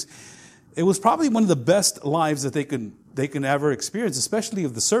of things, it was probably one of the best lives that they can ever experience, especially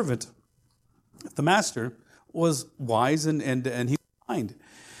if the servant, if the master was wise and he was kind.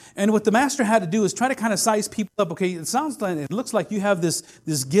 And what the master had to do is try to kind of size people up. Okay, it looks like you have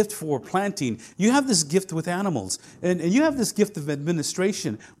this gift for planting. You have this gift with animals. And you have this gift of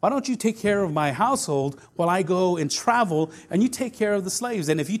administration. Why don't you take care of my household while I go and travel, and you take care of the slaves?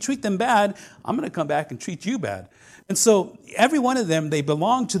 And if you treat them bad, I'm going to come back and treat you bad. And so every one of them, they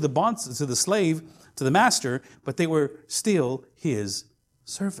belonged to the slave, to the master, but they were still his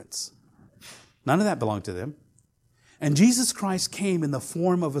servants. None of that belonged to them. And Jesus Christ came in the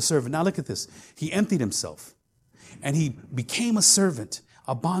form of a servant. Now look at this. He emptied Himself. And He became a servant,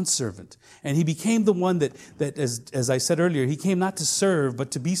 a bondservant. And He became the one that as I said earlier, He came not to serve, but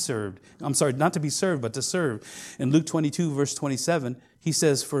to be served. I'm sorry, not to be served, but to serve. In Luke 22, verse 27, He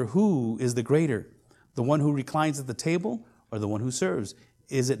says, "For who is the greater, the one who reclines at the table or the one who serves?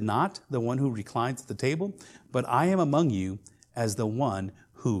 Is it not the one who reclines at the table? But I am among you as the one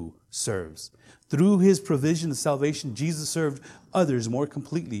who serves." Through His provision of salvation, Jesus served others more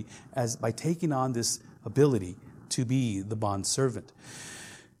completely as by taking on this ability to be the bondservant.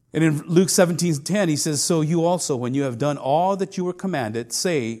 And in Luke 17:10, he says, so you also, when you have done all that you were commanded,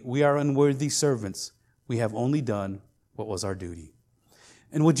 say, we are unworthy servants. We have only done what was our duty.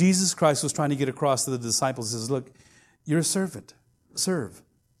 And what Jesus Christ was trying to get across to the disciples is, look, you're a servant. Serve.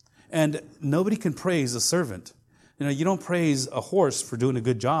 And nobody can praise a servant. You don't praise a horse for doing a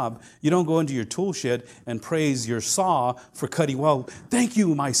good job. You don't go into your tool shed and praise your saw for cutting well. Thank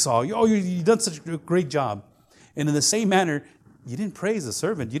you, my saw. Oh, you've done such a great job. And in the same manner, you didn't praise a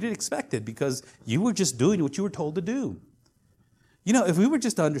servant. You didn't expect it because you were just doing what you were told to do. If we were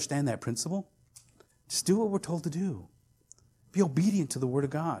just to understand that principle, just do what we're told to do. Be obedient to the Word of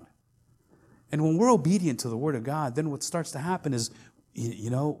God. And when we're obedient to the Word of God, then what starts to happen is,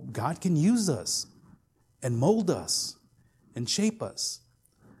 God can use us and mold us and shape us.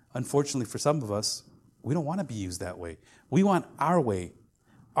 Unfortunately, for some of us, we don't want to be used that way. We want our way,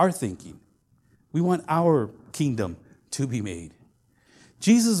 our thinking. We want our kingdom to be made.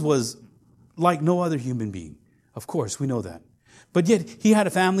 Jesus was like no other human being. Of course, we know that. But yet, he had a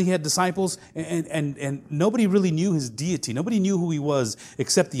family, he had disciples, and nobody really knew his deity. Nobody knew who he was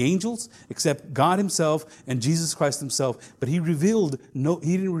except the angels, except God himself and Jesus Christ himself. But he didn't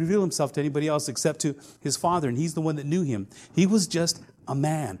reveal himself to anybody else except to his Father, and he's the one that knew him. He was just a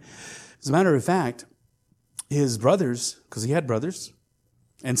man. As a matter of fact, his brothers, because he had brothers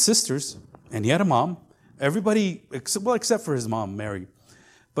and sisters, and he had a mom, everybody, except for his mom, Mary,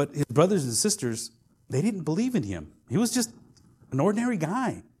 but his brothers and sisters, they didn't believe in him. He was just an ordinary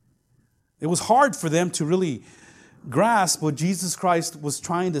guy. It was hard for them to really grasp what Jesus Christ was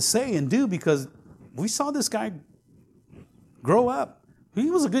trying to say and do because we saw this guy grow up.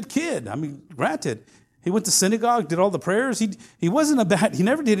 He was a good kid. Granted, he went to synagogue, did all the prayers. He wasn't he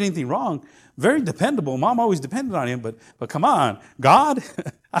never did anything wrong. Very dependable. Mom always depended on him, but come on, God?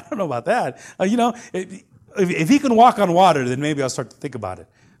 I don't know about that. If he can walk on water, then maybe I'll start to think about it.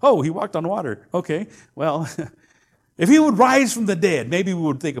 Oh, he walked on water. Okay, well, if he would rise from the dead, maybe we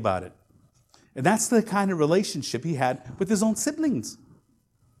would think about it. And that's the kind of relationship he had with his own siblings.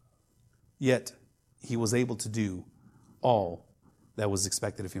 Yet, he was able to do all that was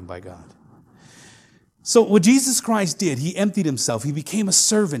expected of him by God. So what Jesus Christ did, he emptied himself. He became a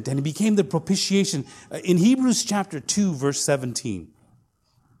servant and he became the propitiation. In Hebrews chapter 2, verse 17.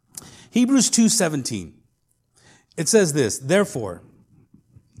 Hebrews 2:17. It says this, therefore,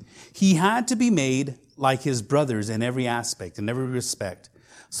 he had to be made like his brothers in every aspect, in every respect,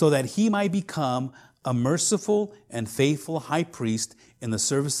 so that he might become a merciful and faithful high priest in the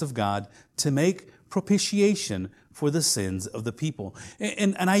service of God to make propitiation for the sins of the people.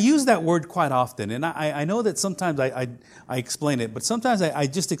 And I use that word quite often. And I know that sometimes I explain it, but sometimes I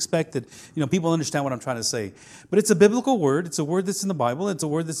just expect that people understand what I'm trying to say. But it's a biblical word. It's a word that's in the Bible. It's a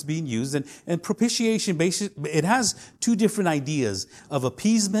word that's being used. And propitiation, it has two different ideas of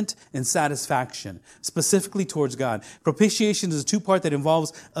appeasement and satisfaction, specifically towards God. Propitiation is a two-part that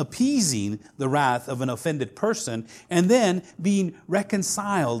involves appeasing the wrath of an offended person and then being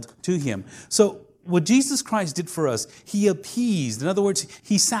reconciled to him. So what Jesus Christ did for us, he appeased. In other words,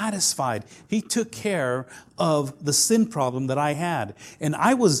 he satisfied. He took care of the sin problem that I had. And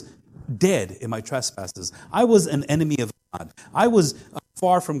I was dead in my trespasses. I was an enemy of God. I was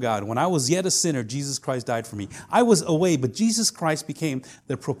far from God. When I was yet a sinner, Jesus Christ died for me. I was away, but Jesus Christ became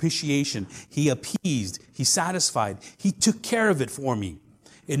the propitiation. He appeased. He satisfied. He took care of it for me.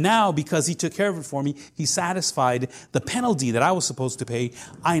 And now, because he took care of it for me, he satisfied the penalty that I was supposed to pay.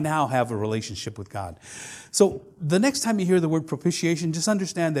 I now have a relationship with God. So the next time you hear the word propitiation, just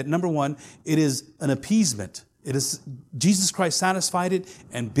understand that, number one, it is an appeasement. It is Jesus Christ satisfied it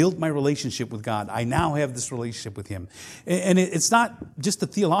and built my relationship with God. I now have this relationship with him. And it's not just a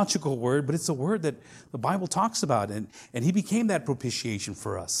theological word, but it's a word that the Bible talks about. And he became that propitiation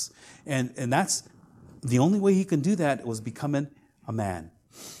for us. And that's the only way he can do that was becoming a man.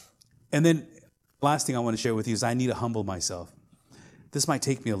 And then last thing I want to share with you is I need to humble myself. This might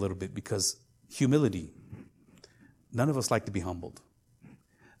take me a little bit because humility, none of us like to be humbled.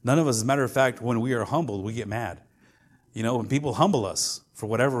 None of us, as a matter of fact, when we are humbled, we get mad. When people humble us for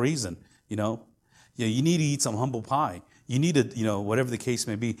whatever reason, you need to eat some humble pie. You need to, whatever the case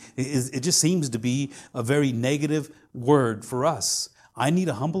may be. It just seems to be a very negative word for us. I need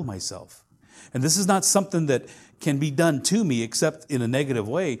to humble myself. And this is not something that can be done to me except in a negative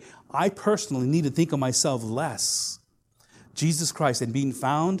way. I personally need to think of myself less. Jesus Christ, and being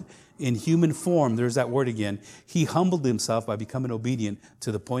found in human form, there's that word again, he humbled himself by becoming obedient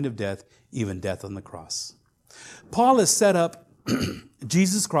to the point of death, even death on the cross. Paul has set up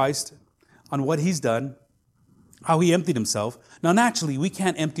Jesus Christ on what he's done how he emptied himself. Now, naturally, we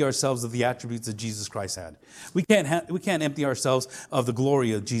can't empty ourselves of the attributes that Jesus Christ had. We can't empty ourselves of the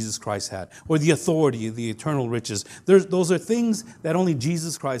glory that Jesus Christ had, or the authority of the eternal riches. Those are things that only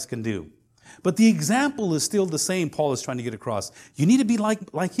Jesus Christ can do. But the example is still the same Paul is trying to get across. You need to be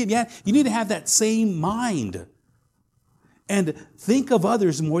like him. Yeah, you need to have that same mind. And think of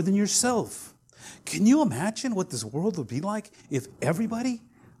others more than yourself. Can you imagine what this world would be like if everybody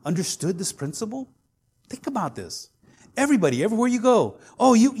understood this principle? Think about this. Everybody, everywhere you go.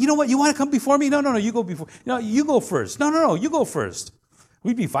 Oh, you know what? You want to come before me? No, you go before. No, you go first. No, you go first.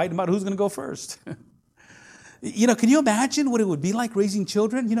 We'd be fighting about who's going to go first. Can you imagine what it would be like raising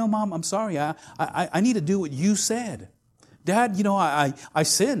children? Mom, I'm sorry. I need to do what you said. Dad, I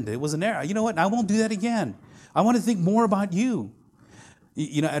sinned. It was an error. You know what? I won't do that again. I want to think more about you.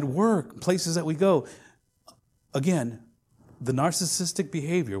 At work, places that we go. Again, the narcissistic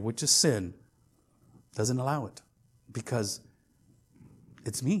behavior, which is sin, doesn't allow it because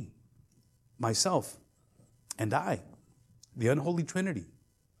it's me, myself, and I, the unholy Trinity.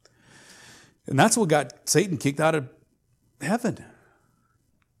 And that's what got Satan kicked out of heaven.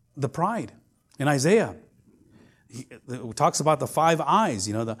 The pride. In Isaiah, it talks about the 5 I's,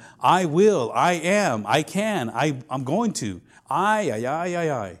 the I will, I am, I can, I'm going to,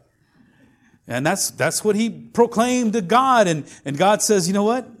 I. And that's what he proclaimed to God. And God says, you know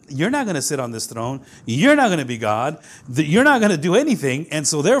what? You're not going to sit on this throne. You're not going to be God. You're not going to do anything. And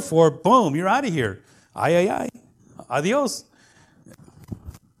so therefore, boom, you're out of here. Ay. Adios.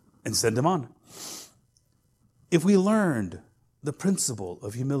 And send him on. If we learned the principle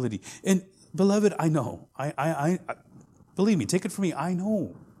of humility, and beloved, I know, I believe me, take it from me, I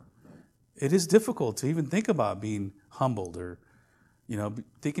know it is difficult to even think about being humbled or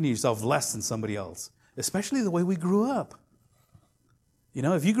thinking of yourself less than somebody else, especially the way we grew up.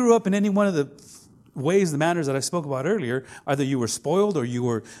 If you grew up in any one of the ways, the manners that I spoke about earlier, either you were spoiled or you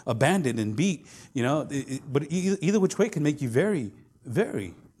were abandoned and beat, but either which way can make you very,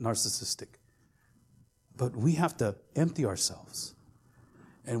 very narcissistic. But we have to empty ourselves.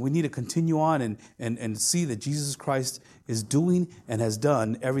 And we need to continue on and see that Jesus Christ is doing and has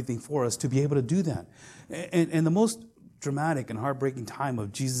done everything for us to be able to do that. And the most dramatic and heartbreaking time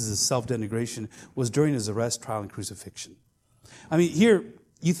of Jesus' self-denigration was during his arrest, trial, and crucifixion. I mean, here,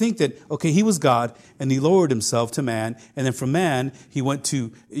 you think that, okay, he was God, and he lowered himself to man, and then from man, he went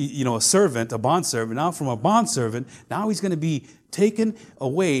to, a servant, a bondservant. Now from a bondservant, now he's going to be taken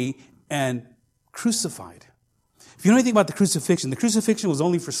away and crucified. If you know anything about the crucifixion was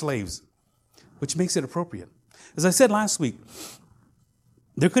only for slaves, which makes it appropriate. As I said last week,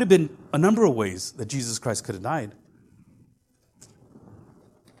 there could have been a number of ways that Jesus Christ could have died.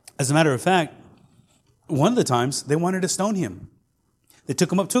 As a matter of fact, one of the times they wanted to stone him. They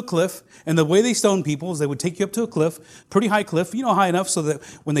took him up to a cliff, and the way they stoned people is they would take you up to a cliff, pretty high cliff, high enough so that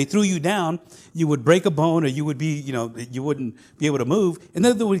when they threw you down, you would break a bone or you would be, you wouldn't be able to move. And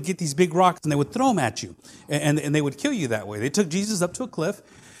then they would get these big rocks and they would throw them at you, and they would kill you that way. They took Jesus up to a cliff,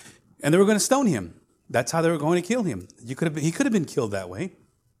 and they were going to stone him. That's how they were going to kill him. He could have been killed that way.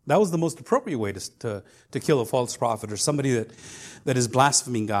 That was the most appropriate way to kill a false prophet or somebody that is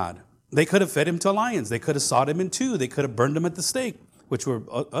blaspheming God. They could have fed him to lions. They could have sawed him in two. They could have burned him at the stake, which were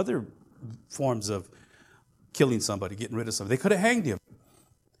other forms of killing somebody, getting rid of somebody. They could have hanged him.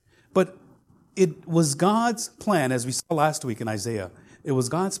 But it was God's plan, as we saw last week in Isaiah, it was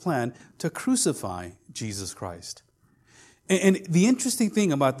God's plan to crucify Jesus Christ. And the interesting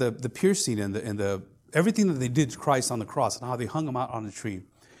thing about the piercing and the everything that they did to Christ on the cross and how they hung him out on a tree,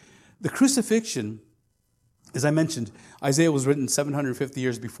 the crucifixion, as I mentioned, Isaiah was written 750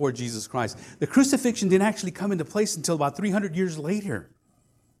 years before Jesus Christ. The crucifixion didn't actually come into place until about 300 years later.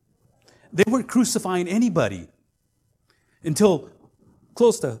 They weren't crucifying anybody until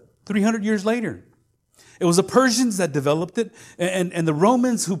close to 300 years later. It was the Persians that developed it and the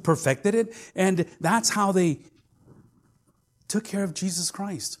Romans who perfected it, and that's how they took care of Jesus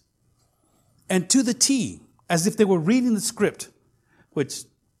Christ. And to the T, as if they were reading the script, which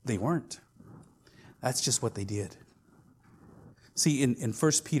they weren't. That's just what they did. See, in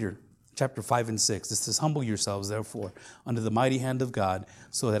 1 Peter chapter 5 and 6, it says, humble yourselves, therefore, under the mighty hand of God,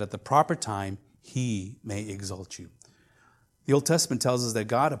 so that at the proper time he may exalt you. The Old Testament tells us that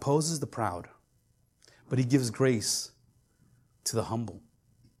God opposes the proud, but he gives grace to the humble.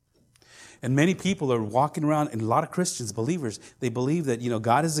 And many people are walking around, and a lot of Christians, believers, they believe that,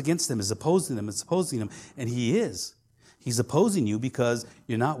 God is against them, is opposing them, and he is. He's opposing you because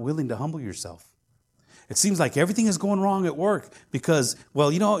you're not willing to humble yourself. It seems like everything is going wrong at work because,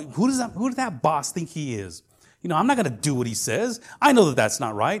 who does that boss think he is? I'm not going to do what he says. I know that that's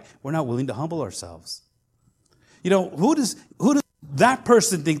not right. We're not willing to humble ourselves. Who does that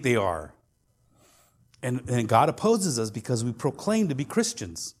person think they are? And God opposes us because we proclaim to be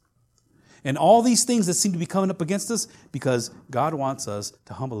Christians. And all these things that seem to be coming up against us, because God wants us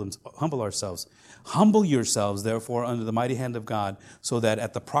to humble ourselves. Humble yourselves, therefore, under the mighty hand of God, so that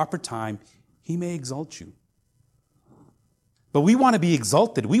at the proper time He may exalt you. But we want to be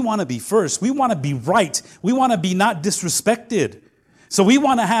exalted. We want to be first. We want to be right. We want to be not disrespected. So we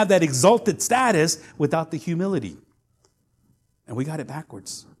want to have that exalted status without the humility. And we got it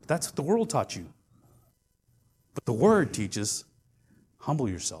backwards. That's what the world taught you. But the Word teaches, humble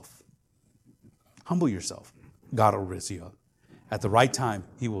yourself. Humble yourself. God will raise you up. At the right time,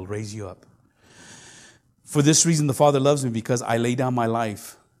 He will raise you up. For this reason, the Father loves me, because I lay down my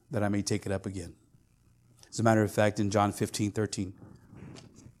life that I may take it up again. As a matter of fact, in John 15:13,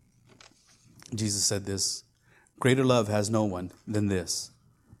 Jesus said this, greater love has no one than this,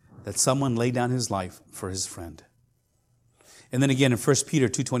 that someone lay down his life for his friend. And then again in 1 Peter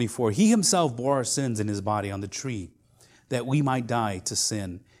 2:24, He Himself bore our sins in His body on the tree, that we might die to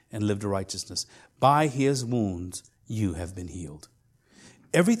sin and live to righteousness. By His wounds you have been healed.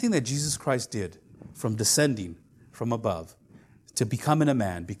 Everything that Jesus Christ did, from descending from above to becoming a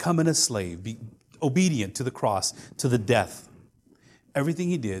man, becoming a slave, be obedient to the cross, to the death, everything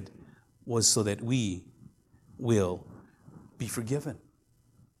He did was so that we will be forgiven.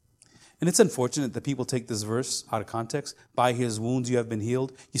 And it's unfortunate that people take this verse out of context. By His wounds you have been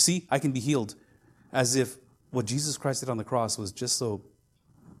healed. You see, I can be healed, as if what Jesus Christ did on the cross was just so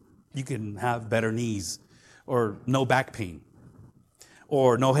you can have better knees, or no back pain,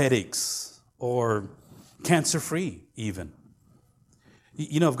 or no headaches, or cancer-free even.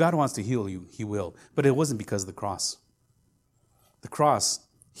 If God wants to heal you, He will. But it wasn't because of the cross. The cross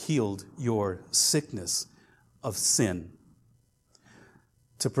healed your sickness of sin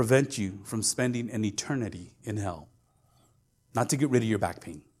to prevent you from spending an eternity in hell. Not to get rid of your back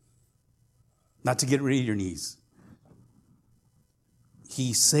pain. Not to get rid of your knees.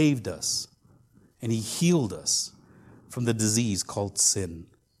 He saved us and He healed us from the disease called sin.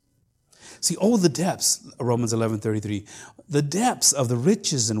 See, the depths, Romans 11:33, the depths of the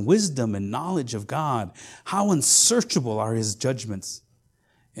riches and wisdom and knowledge of God. How unsearchable are His judgments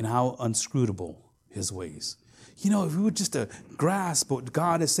and how inscrutable His ways. If we would just grasp what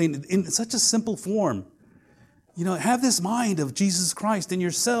God is saying in such a simple form, have this mind of Jesus Christ in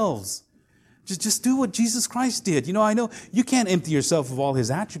yourselves. Just do what Jesus Christ did. I know you can't empty yourself of all His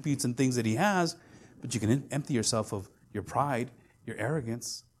attributes and things that He has, but you can empty yourself of your pride, your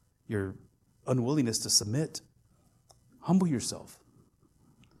arrogance, your unwillingness to submit. Humble yourself.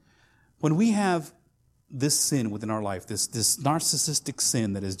 When we have this sin within our life, this narcissistic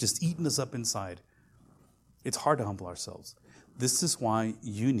sin that has just eaten us up inside, it's hard to humble ourselves. This is why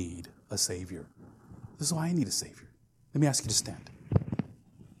you need a Savior. This is why I need a Savior. Let me ask you to stand.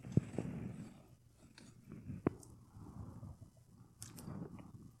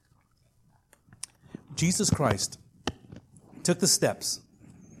 Jesus Christ took the steps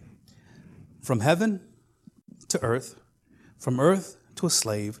from heaven to earth, from earth to a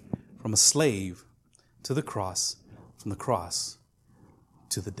slave, from a slave to the cross, from the cross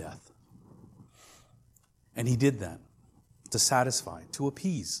to the death. And He did that to satisfy, to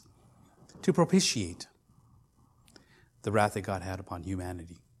appease, to propitiate the wrath that God had upon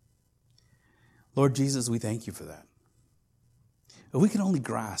humanity. Lord Jesus, we thank You for that. If we can only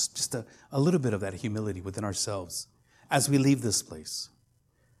grasp just a little bit of that humility within ourselves as we leave this place,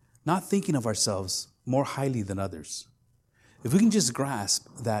 not thinking of ourselves more highly than others. If we can just grasp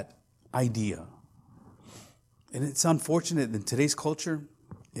that idea. And it's unfortunate in today's culture,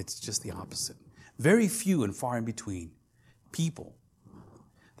 it's just the opposite. Very few and far in between people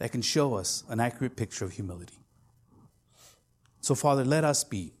that can show us an accurate picture of humility. So, Father, let us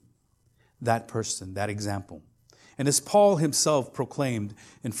be that person, that example. And as Paul himself proclaimed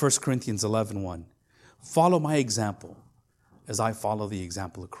in 1 Corinthians 11:1, follow my example as I follow the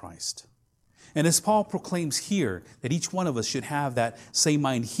example of Christ. And as Paul proclaims here that each one of us should have that same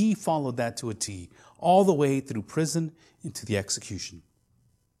mind, he followed that to a T, all the way through prison into the execution.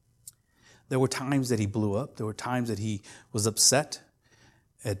 There were times that he blew up. There were times that he was upset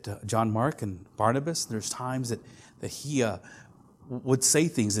at John Mark and Barnabas. There's times that he would say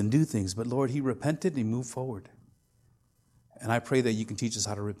things and do things. But Lord, he repented and he moved forward. And I pray that you can teach us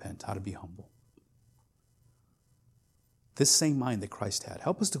how to repent, how to be humble. This same mind that Christ had.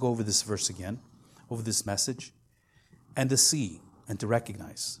 Help us to go over this verse again, over this message, and to see and to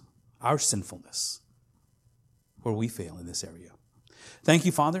recognize our sinfulness where we fail in this area. Thank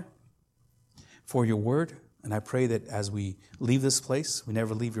you, Father, for your word. And I pray that as we leave this place, we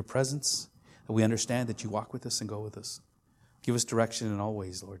never leave your presence, But we understand that you walk with us and go with us. Give us direction in all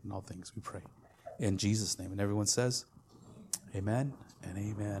ways, Lord, in all things, we pray. In Jesus' name. And everyone says, amen and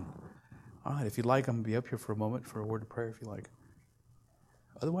amen. All right, if you'd like, I'm going to be up here for a moment for a word of prayer if you like.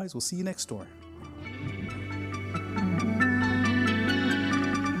 Otherwise, we'll see you next door.